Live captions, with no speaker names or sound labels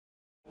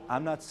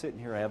I'm not sitting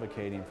here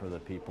advocating for the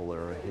people that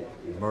are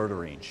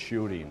murdering,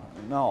 shooting.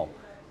 No,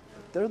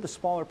 they're the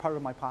smaller part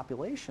of my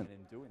population.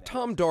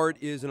 Tom Dart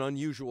is an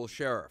unusual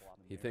sheriff.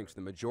 He thinks the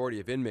majority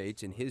of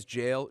inmates in his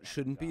jail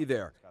shouldn't be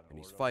there, and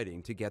he's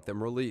fighting to get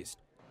them released.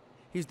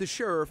 He's the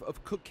sheriff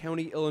of Cook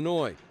County,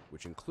 Illinois,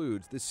 which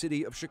includes the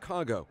city of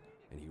Chicago,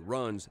 and he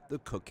runs the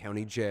Cook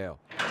County Jail.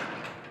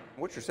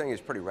 What you're saying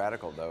is pretty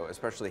radical, though,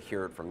 especially to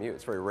hear it from you.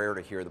 It's very rare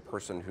to hear the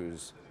person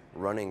who's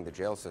running the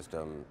jail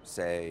system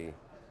say,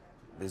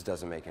 this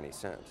doesn't make any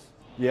sense.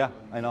 Yeah,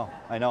 I know.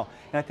 And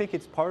I think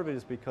it's part of it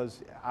is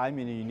because I'm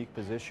in a unique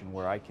position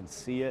where I can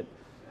see it,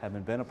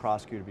 having been a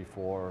prosecutor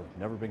before,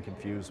 never been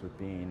confused with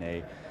being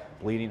a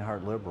bleeding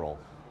heart liberal.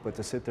 But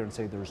to sit there and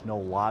say there's no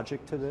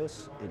logic to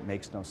this, it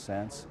makes no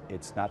sense.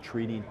 It's not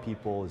treating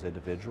people as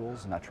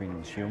individuals, not treating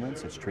them as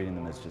humans, it's treating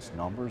them as just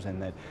numbers,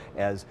 and that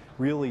as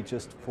really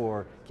just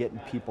for getting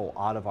people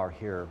out of our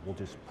hair, we'll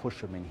just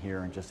push them in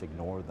here and just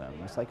ignore them.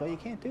 It's like, oh, you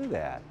can't do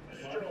that.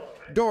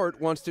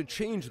 Dart wants to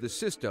change the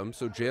system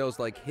so jails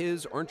like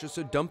his aren't just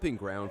a dumping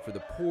ground for the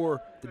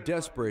poor, the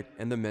desperate,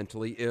 and the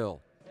mentally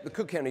ill. The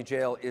Cook County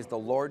Jail is the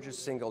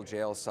largest single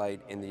jail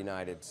site in the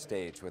United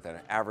States with an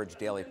average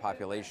daily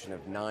population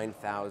of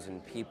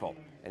 9,000 people.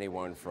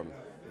 Anyone from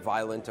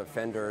violent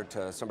offender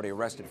to somebody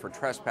arrested for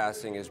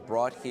trespassing is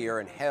brought here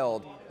and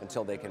held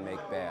until they can make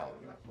bail.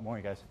 Good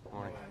morning, guys.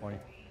 Morning. Morning.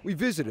 We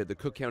visited the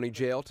Cook County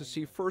Jail to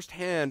see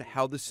firsthand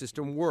how the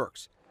system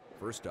works.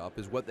 First up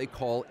is what they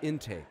call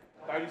intake.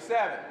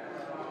 37.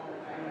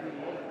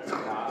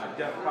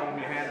 Just come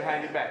with your hand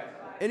behind your back.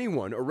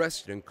 Anyone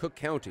arrested in Cook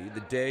County the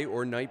day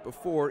or night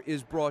before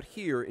is brought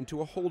here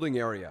into a holding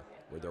area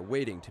where they're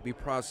waiting to be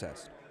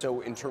processed.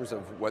 So in terms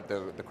of what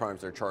the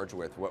crimes they're charged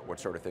with, what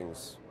sort of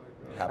things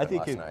happened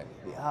last night?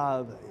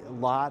 A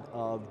lot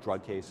of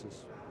drug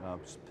cases,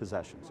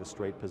 possessions, just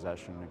straight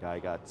possession. A guy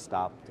got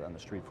stopped on the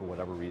street for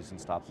whatever reason,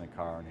 stopped in a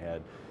car and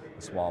had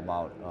a small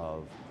amount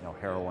of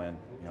heroin,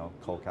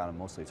 coke on him.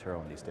 Mostly it's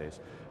heroin these days.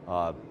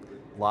 A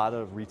lot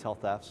of retail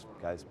thefts,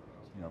 guys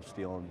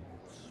stealing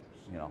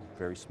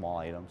very small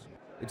items.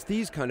 It's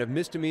these kind of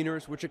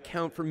misdemeanors which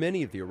account for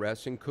many of the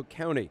arrests in Cook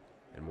County,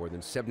 and more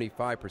than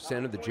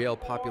 75% of the jail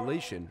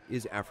population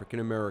is African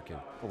American.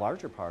 The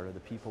larger part are the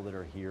people that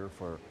are here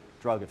for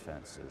drug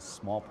offenses,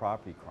 small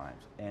property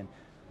crimes, and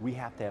we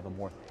have to have a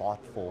more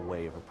thoughtful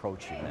way of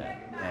approaching it,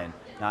 and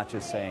not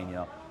just saying,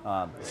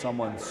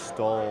 someone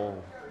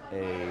stole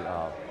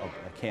a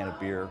can of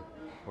beer,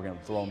 we're going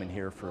to throw them in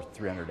here for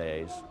 300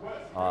 days.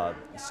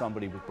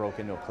 Somebody broke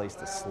into a place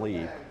to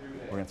sleep,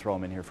 we're going to throw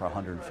them in here for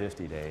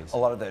 150 days. A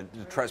lot of the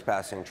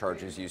trespassing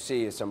charges you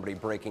see is somebody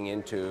breaking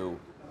into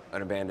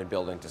an abandoned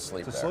building to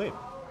sleep there.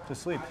 To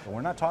sleep. But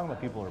we're not talking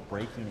about people that are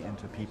breaking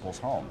into people's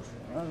homes.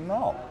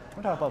 No,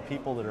 we're talking about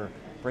people that are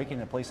breaking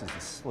into places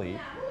to sleep,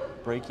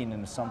 breaking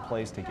into some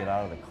place to get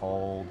out of the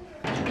cold.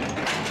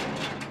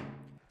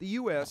 The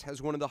U.S.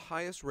 has one of the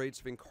highest rates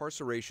of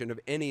incarceration of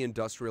any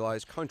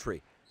industrialized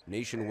country.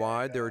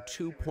 Nationwide, there are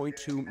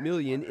 2.2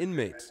 million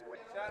inmates.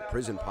 The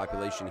prison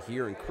population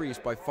here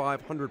increased by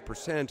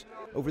 500%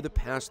 over the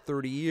past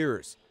 30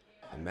 years.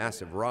 A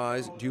massive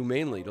rise due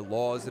mainly to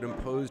laws that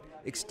imposed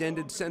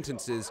extended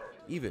sentences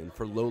even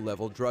for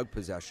low-level drug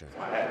possession.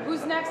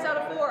 Who's next out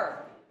of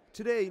 4?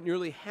 Today,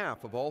 nearly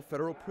half of all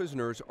federal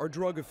prisoners are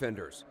drug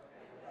offenders.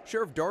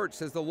 Sheriff Dart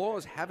says the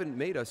laws haven't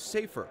made us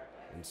safer.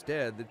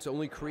 Instead, it's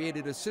only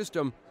created a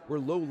system where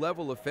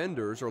low-level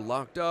offenders are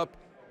locked up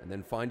and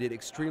then find it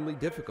extremely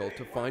difficult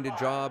to find a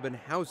job and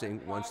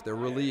housing once they're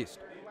released.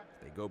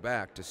 They go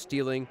back to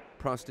stealing,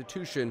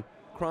 prostitution,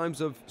 crimes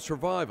of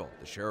survival,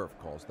 the sheriff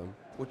calls them.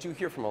 What you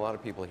hear from a lot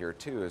of people here,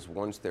 too, is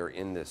once they're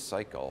in this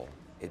cycle,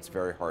 it's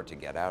very hard to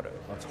get out of.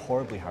 It's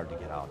horribly hard to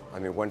get out. I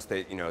mean, once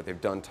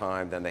they've done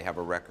time, then they have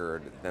a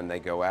record, then they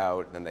go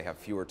out, then they have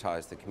fewer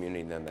ties to the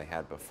community than they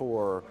had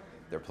before.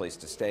 Their place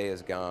to stay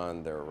is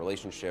gone. Their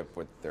relationship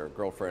with their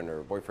girlfriend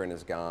or boyfriend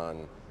is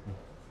gone.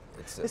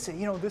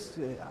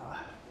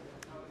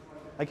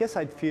 I guess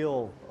I'd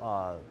feel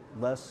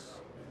less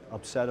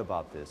upset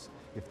about this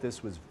if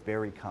this was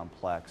very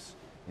complex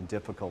and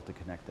difficult to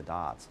connect the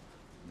dots.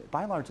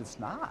 By and large, it's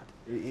not.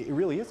 It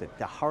really isn't.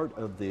 The heart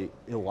of the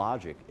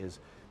illogic is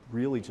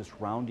really just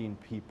rounding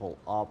people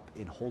up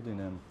and holding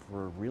them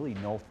for really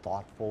no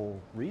thoughtful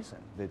reason.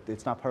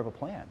 It's not part of a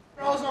plan.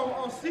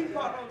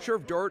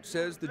 Sheriff Dart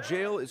says the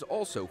jail is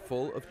also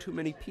full of too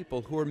many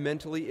people who are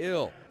mentally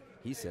ill.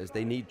 He says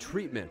they need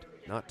treatment,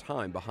 not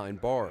time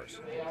behind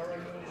bars.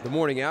 The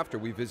morning after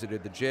we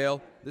visited the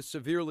jail, the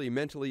severely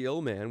mentally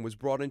ill man was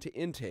brought into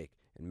intake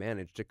and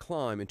managed to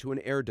climb into an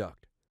air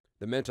duct.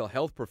 The mental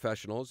health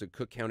professionals at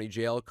Cook County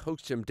Jail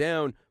coaxed him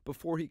down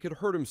before he could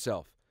hurt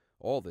himself.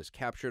 All this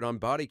captured on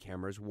body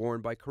cameras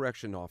worn by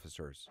correction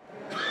officers.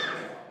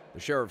 The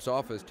sheriff's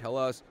office tell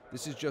us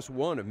this is just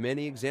one of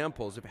many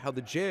examples of how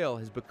the jail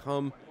has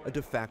become a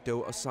de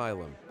facto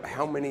asylum.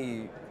 How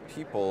many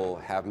people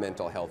have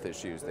mental health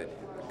issues that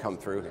come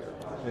through here?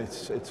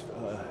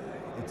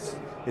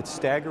 it's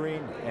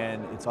staggering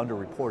and it's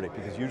underreported,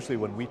 because usually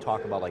when we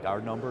talk about like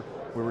our number,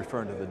 we're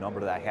referring to the number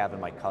that I have in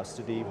my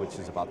custody, which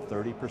is about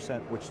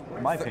 30%, which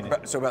in my opinion...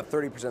 So about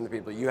 30% of the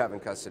people you have in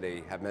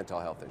custody have mental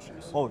health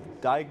issues? Oh,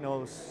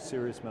 diagnosed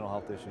serious mental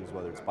health issues,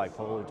 whether it's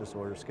bipolar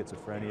disorder,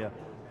 schizophrenia,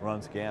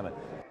 runs gamut.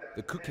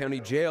 The Cook County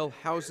Jail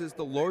houses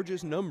the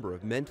largest number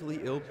of mentally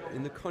ill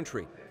in the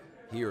country.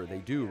 Here they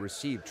do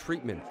receive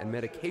treatment and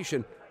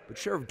medication, but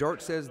Sheriff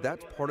Dart says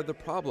that's part of the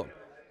problem.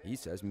 He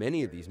says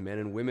many of these men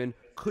and women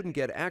couldn't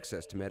get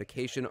access to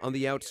medication on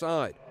the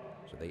outside,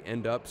 so they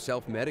end up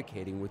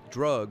self-medicating with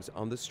drugs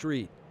on the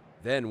street.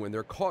 Then when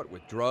they're caught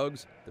with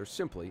drugs, they're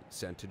simply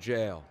sent to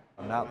jail.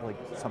 I'm not like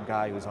some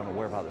guy who's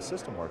unaware of how the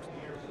system works.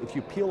 If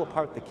you peel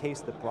apart the case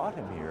that brought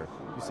him here,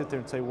 you sit there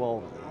and say,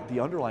 well, the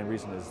underlying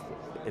reason is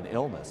an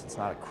illness. It's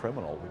not a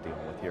criminal we're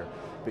dealing with here.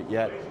 But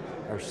yet,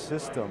 our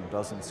system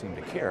doesn't seem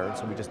to care, and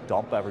so we just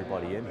dump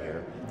everybody in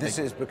here. This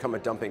has become a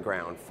dumping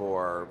ground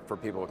for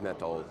people with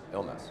mental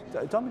illness.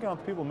 A dumping ground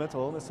for people with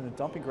mental illness, and a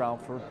dumping ground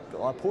for a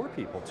lot of poor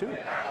people, too.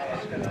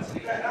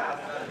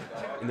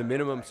 In the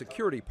minimum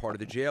security part of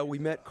the jail, we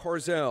met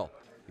Carzell.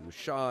 He was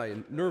shy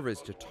and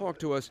nervous to talk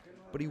to us,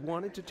 but he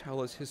wanted to tell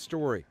us his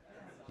story.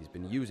 He's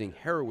been using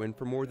heroin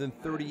for more than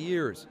 30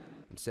 years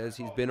and says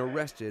he's been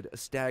arrested a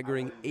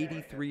staggering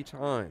 83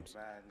 times,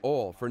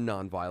 all for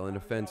nonviolent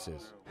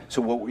offenses.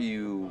 So what were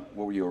you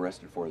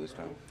arrested for this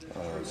time?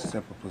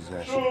 Simple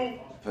possession.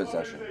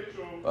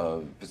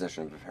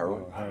 Possession of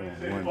heroin?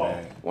 Heroin, 1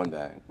 bag. 1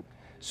 bag.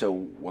 So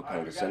what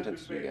kind of a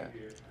sentence did you get?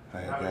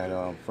 I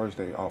got, first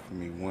they offered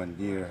me 1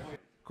 year.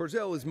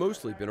 Carzell has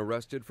mostly been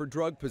arrested for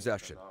drug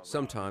possession,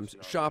 sometimes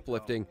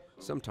shoplifting,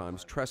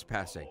 sometimes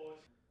trespassing.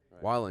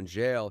 While in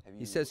jail,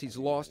 he says he's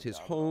lost his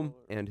home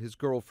and his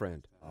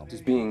girlfriend.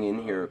 Just being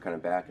in here kind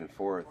of back and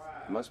forth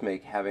must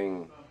make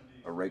having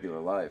a regular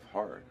life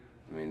hard.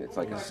 I mean, it's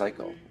like a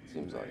cycle, it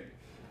seems like.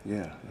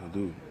 Yeah, I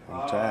do.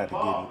 I'm tired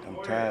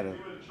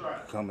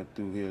of coming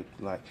through here.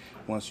 Like,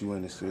 once you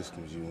in the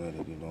systems, you in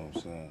it, you know what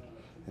I'm saying?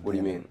 And what do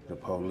you mean? The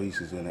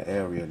police is in the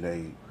area,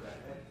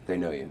 they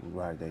know you.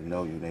 Right, they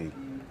know you. They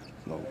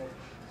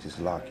just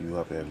lock you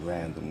up at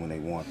random when they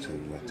want to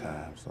at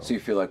times. So you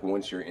feel like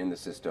once you're in the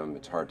system,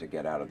 it's hard to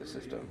get out of the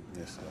system?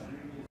 Yes,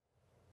 sir.